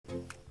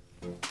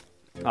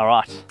All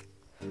right,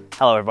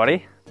 hello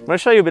everybody. I'm going to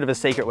show you a bit of a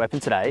secret weapon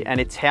today, and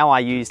it's how I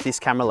use this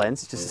camera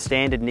lens. It's just a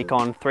standard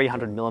Nikon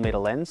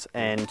 300mm lens,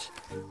 and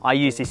I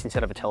use this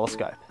instead of a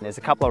telescope. And there's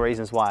a couple of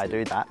reasons why I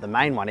do that. The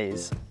main one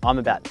is I'm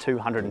about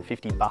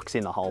 250 bucks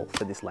in the hole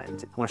for this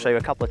lens. I'm going to show you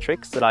a couple of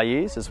tricks that I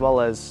use, as well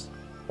as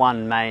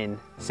one main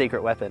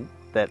secret weapon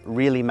that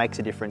really makes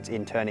a difference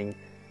in turning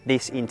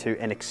this into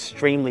an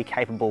extremely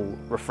capable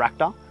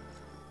refractor.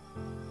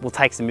 We'll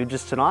take some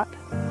images tonight.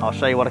 I'll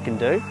show you what it can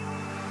do.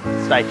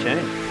 Stay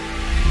tuned.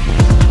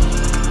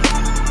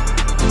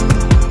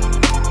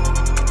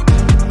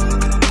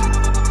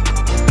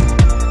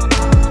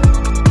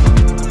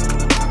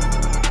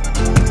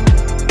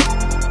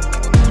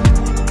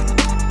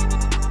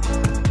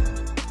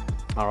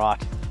 All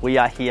right, we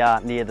are here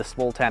near the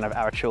small town of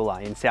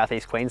Arachula in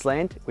southeast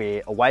Queensland.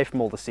 We're away from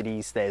all the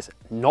cities. There's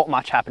not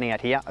much happening out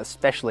here,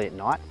 especially at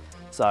night.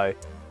 So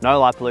no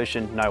light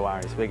pollution, no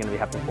worries. We're going to be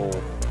having a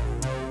ball.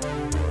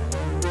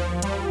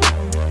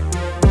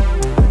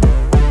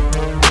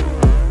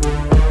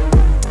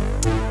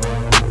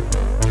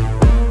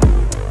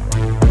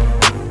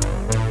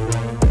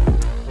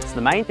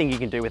 The main thing you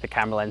can do with a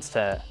camera lens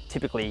to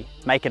typically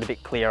make it a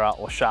bit clearer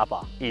or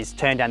sharper is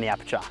turn down the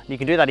aperture. You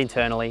can do that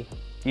internally,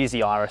 use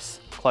the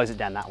iris, close it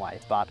down that way.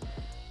 But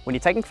when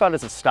you're taking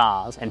photos of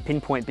stars and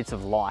pinpoint bits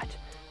of light,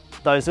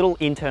 those little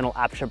internal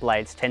aperture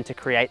blades tend to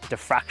create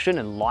diffraction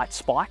and light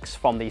spikes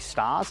from these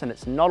stars, and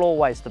it's not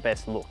always the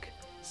best look.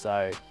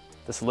 So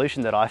the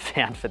solution that I've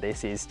found for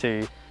this is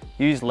to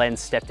use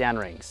lens step down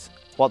rings.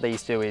 What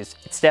these do is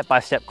it step by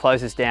step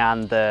closes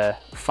down the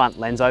front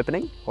lens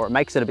opening, or it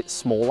makes it a bit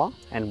smaller,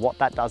 and what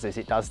that does is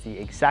it does the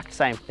exact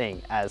same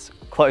thing as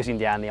closing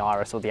down the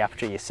iris or the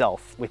aperture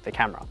yourself with the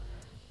camera,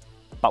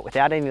 but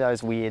without any of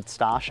those weird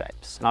star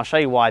shapes. And I'll show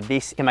you why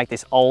this can make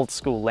this old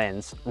school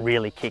lens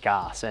really kick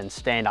ass and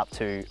stand up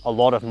to a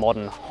lot of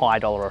modern high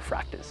dollar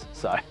refractors.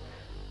 So I'll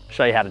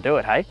show you how to do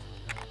it, hey?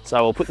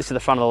 So we'll put this to the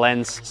front of the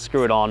lens,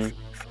 screw it on.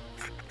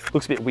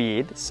 Looks a bit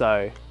weird,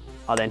 so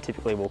I then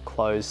typically will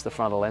close the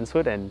front of the lens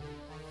hood, and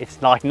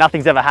it's like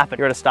nothing's ever happened.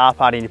 You're at a star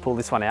party and you pull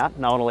this one out,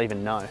 no one will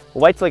even know.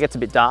 We'll wait till it gets a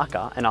bit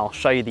darker and I'll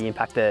show you the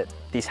impact that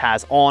this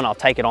has on,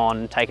 take it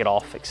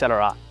off,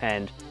 etc.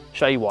 and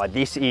show you why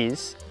this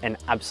is an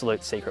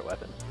absolute secret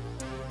weapon.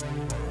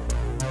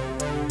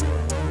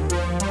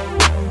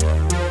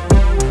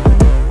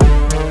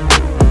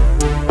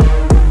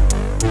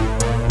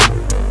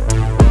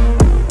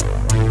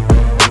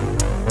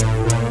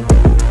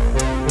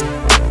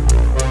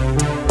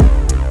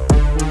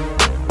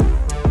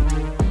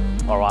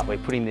 Alright, we're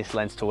putting this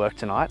lens to work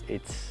tonight.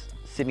 It's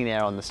sitting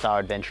there on the Star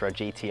Adventurer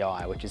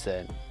GTI, which is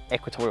an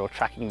equatorial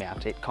tracking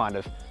mount. It kind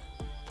of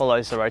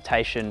follows the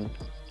rotation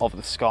of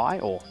the sky,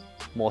 or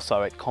more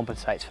so it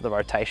compensates for the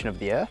rotation of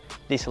the Earth.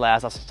 This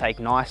allows us to take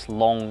nice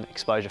long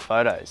exposure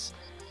photos.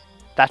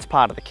 That's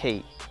part of the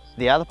key.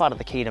 The other part of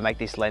the key to make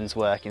this lens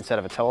work instead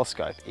of a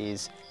telescope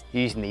is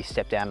using these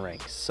step down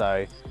rings.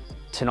 So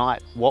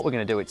tonight what we're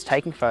going to do, it's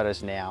taking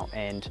photos now,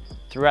 and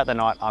throughout the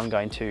night I'm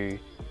going to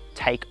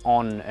take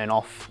on and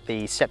off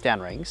the step down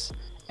rings,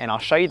 and I'll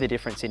show you the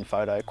difference in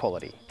photo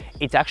quality.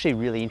 It's actually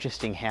really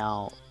interesting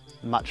how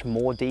much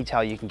more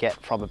detail you can get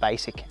from a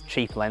basic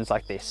cheap lens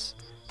like this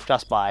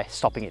just by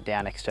stopping it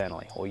down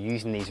externally or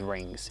using these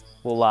rings.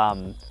 We'll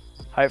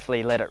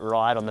hopefully let it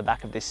ride on the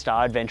back of this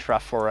Star Adventurer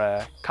for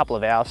a couple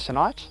of hours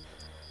tonight.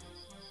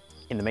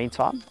 In the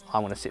meantime, I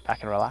want to sit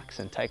back and relax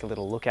and take a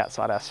little look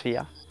outside our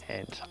sphere,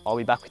 and I'll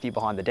be back with you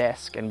behind the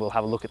desk and we'll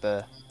have a look at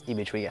the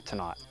image we get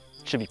tonight.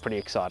 It should be pretty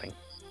exciting.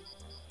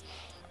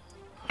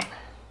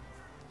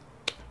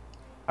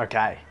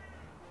 Okay,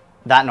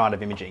 that night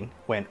of imaging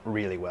went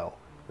really well.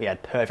 We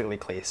had perfectly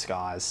clear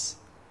skies.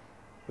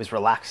 It was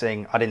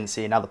relaxing. I didn't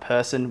see another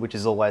person, which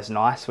is always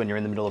nice when you're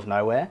in the middle of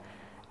nowhere.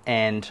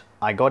 And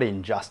I got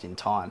in just in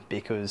time,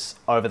 because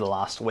over the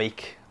last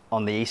week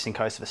on the eastern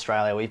coast of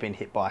Australia, we've been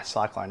hit by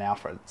Cyclone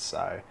Alfred.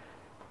 So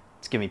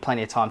it's given me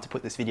plenty of time to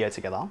put this video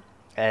together.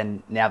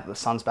 And now that the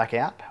sun's back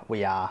out,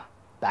 we are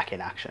back in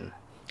action.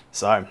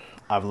 So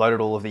I've loaded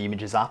all of the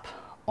images up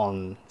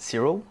on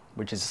Cyril,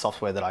 which is a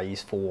software that I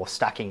use for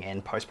stacking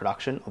and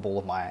post-production of all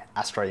of my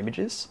astro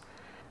images.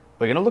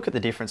 We're going to look at the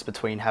difference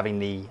between having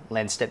the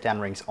lens step down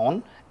rings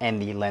on and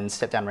the lens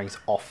step down rings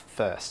off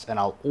first. And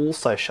I'll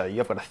also show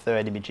you, I've got a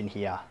third image in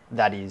here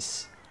that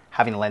is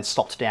having the lens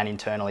stopped down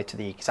internally to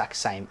the exact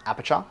same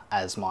aperture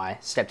as my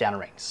step down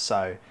rings.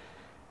 So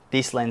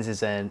this lens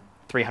is a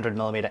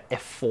 300mm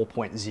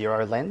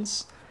f4.0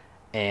 lens,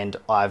 and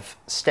I've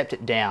stepped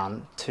it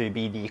down to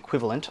be the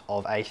equivalent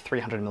of a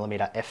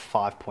 300mm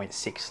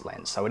f5.6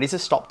 lens. So it is a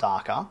stop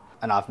darker,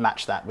 and I've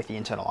matched that with the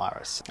internal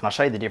iris. And I'll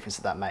show you the difference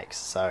that makes.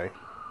 So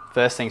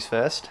first things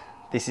first,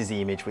 this is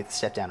the image with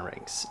step down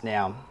rings.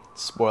 Now,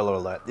 spoiler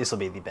alert, this will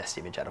be the best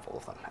image out of all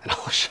of them, and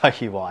I'll show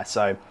you why.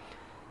 So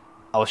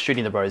I was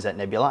shooting the Rosette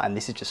Nebula, and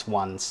this is just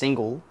one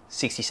single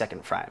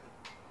 60-second frame.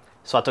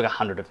 So I took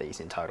 100 of these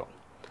in total.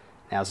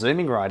 Now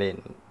zooming right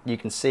in, you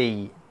can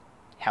see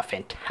how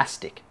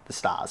fantastic the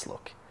stars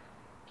look.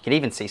 You can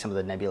even see some of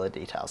the nebula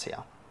details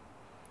here.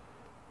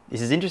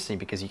 This is interesting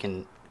because you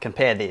can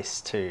compare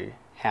this to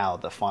how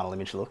the final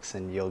image looks,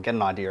 and you'll get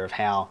an idea of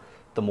how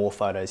the more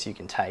photos you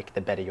can take,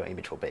 the better your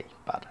image will be.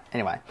 But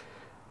anyway,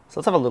 so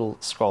let's have a little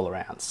scroll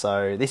around.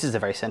 So this is the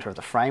very center of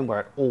the frame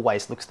where it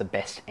always looks the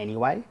best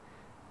anyway.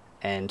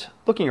 And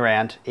looking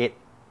around, it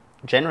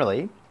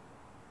generally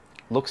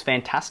looks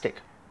fantastic.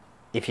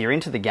 If you're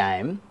into the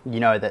game, you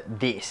know that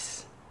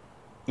this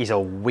is a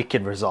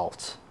wicked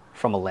result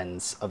from a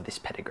lens of this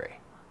pedigree.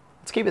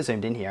 Let's keep it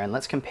zoomed in here and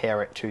let's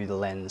compare it to the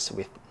lens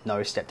with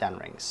no step down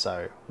rings.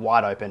 So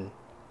wide open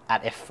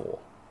at f4.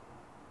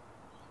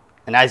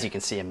 And as you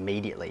can see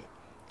immediately,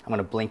 I'm going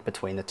to blink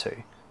between the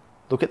two.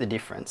 Look at the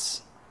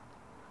difference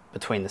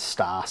between the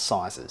star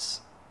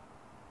sizes.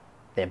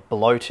 They're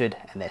bloated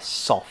and they're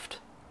soft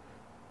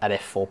at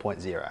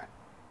f4.0.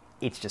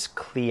 It's just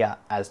clear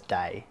as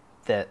day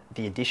that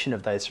the addition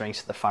of those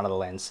rings to the front of the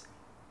lens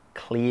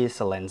clears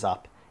the lens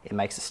up. It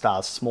makes the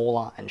stars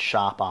smaller and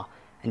sharper,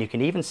 and you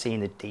can even see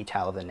in the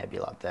detail of the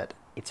nebula that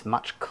it's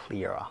much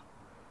clearer.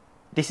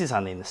 This is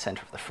only in the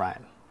center of the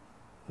frame.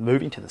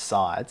 Moving to the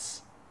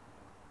sides,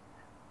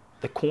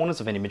 the corners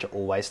of an image are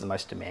always the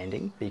most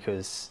demanding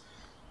because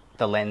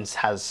the lens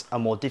has a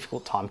more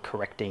difficult time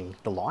correcting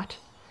the light.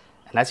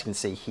 And as you can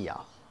see here,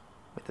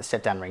 with the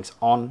step down rings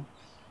on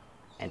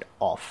and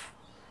off,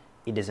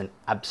 it is an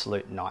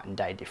absolute night and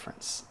day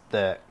difference.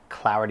 The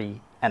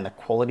clarity and the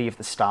quality of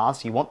the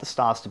stars, you want the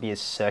stars to be as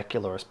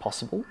circular as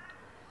possible,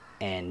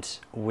 and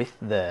with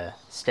the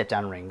step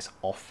down rings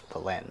off the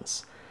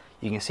lens,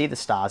 you can see the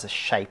stars are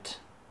shaped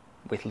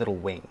with little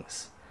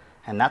wings,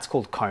 and that's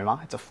called coma.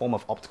 It's a form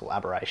of optical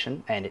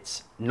aberration, and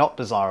it's not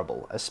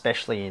desirable,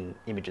 especially in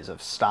images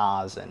of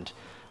stars and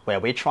where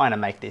we're trying to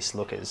make this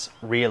look as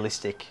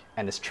realistic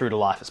and as true to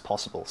life as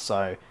possible.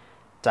 So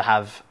to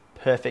have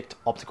perfect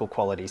optical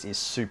qualities is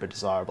super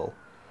desirable,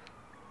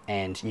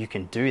 and you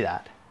can do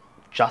that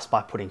just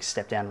by putting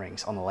step down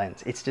rings on the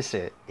lens. It's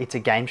a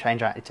game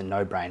changer. It's a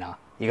no-brainer.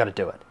 You got to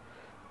do it.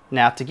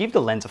 Now, to give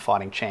the lens a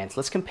fighting chance,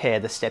 let's compare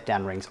the step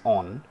down rings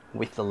on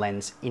with the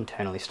lens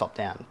internally stopped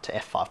down to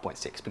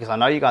f5.6, because I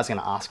know you guys are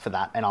going to ask for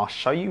that, and I'll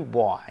show you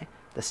why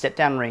the step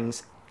down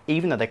rings,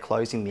 even though they're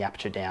closing the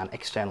aperture down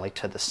externally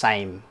to the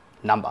same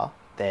number,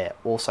 they're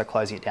also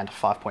closing it down to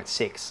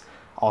 5.6.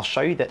 I'll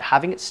show you that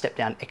having it step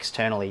down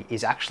externally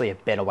is actually a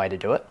better way to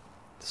do it.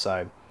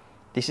 So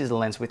this is the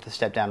lens with the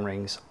step down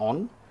rings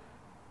on,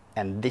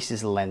 and this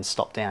is the lens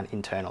stopped down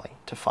internally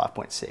to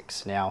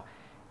 5.6. Now,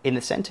 in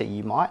the center,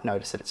 you might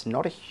notice that it's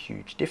not a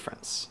huge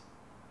difference.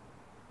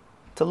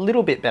 It's a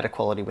little bit better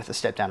quality with the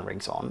step down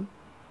rings on,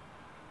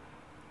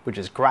 which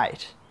is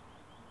great.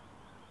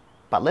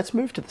 But let's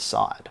move to the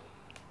side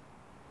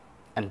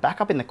and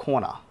back up in the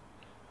corner.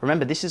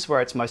 Remember, this is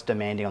where it's most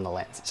demanding on the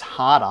lens. It's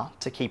harder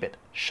to keep it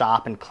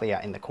sharp and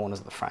clear in the corners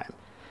of the frame.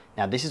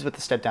 Now, this is with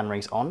the step down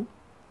rings on,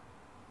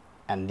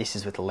 and this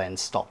is with the lens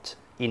stopped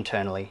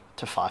internally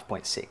to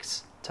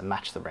 5.6 to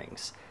match the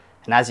rings.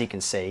 And as you can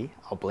see,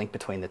 I'll blink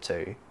between the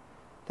two,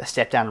 the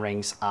step down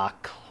rings are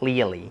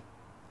clearly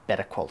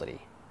better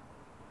quality.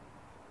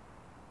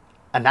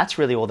 And that's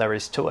really all there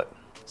is to it.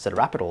 So to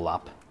wrap it all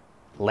up,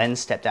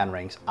 lens step down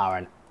rings are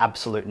an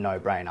absolute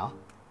no-brainer,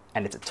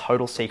 and it's a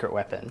total secret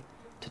weapon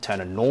to turn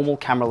a normal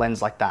camera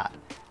lens like that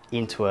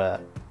into a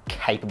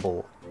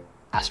capable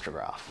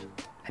astrograph.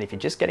 And if you're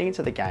just getting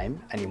into the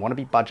game and you want to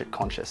be budget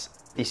conscious,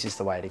 this is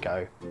the way to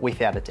go,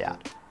 without a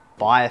doubt.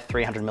 Buy a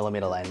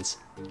 300mm lens,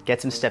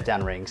 get some step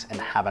down rings, and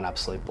have an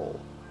absolute ball.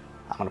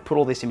 I'm going to put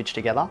all this image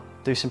together,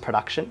 do some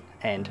production,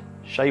 and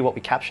show you what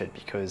we captured,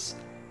 because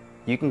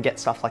you can get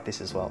stuff like this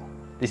as well.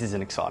 This is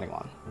an exciting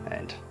one,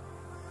 and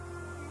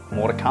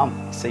more to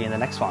come. See you in the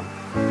next one.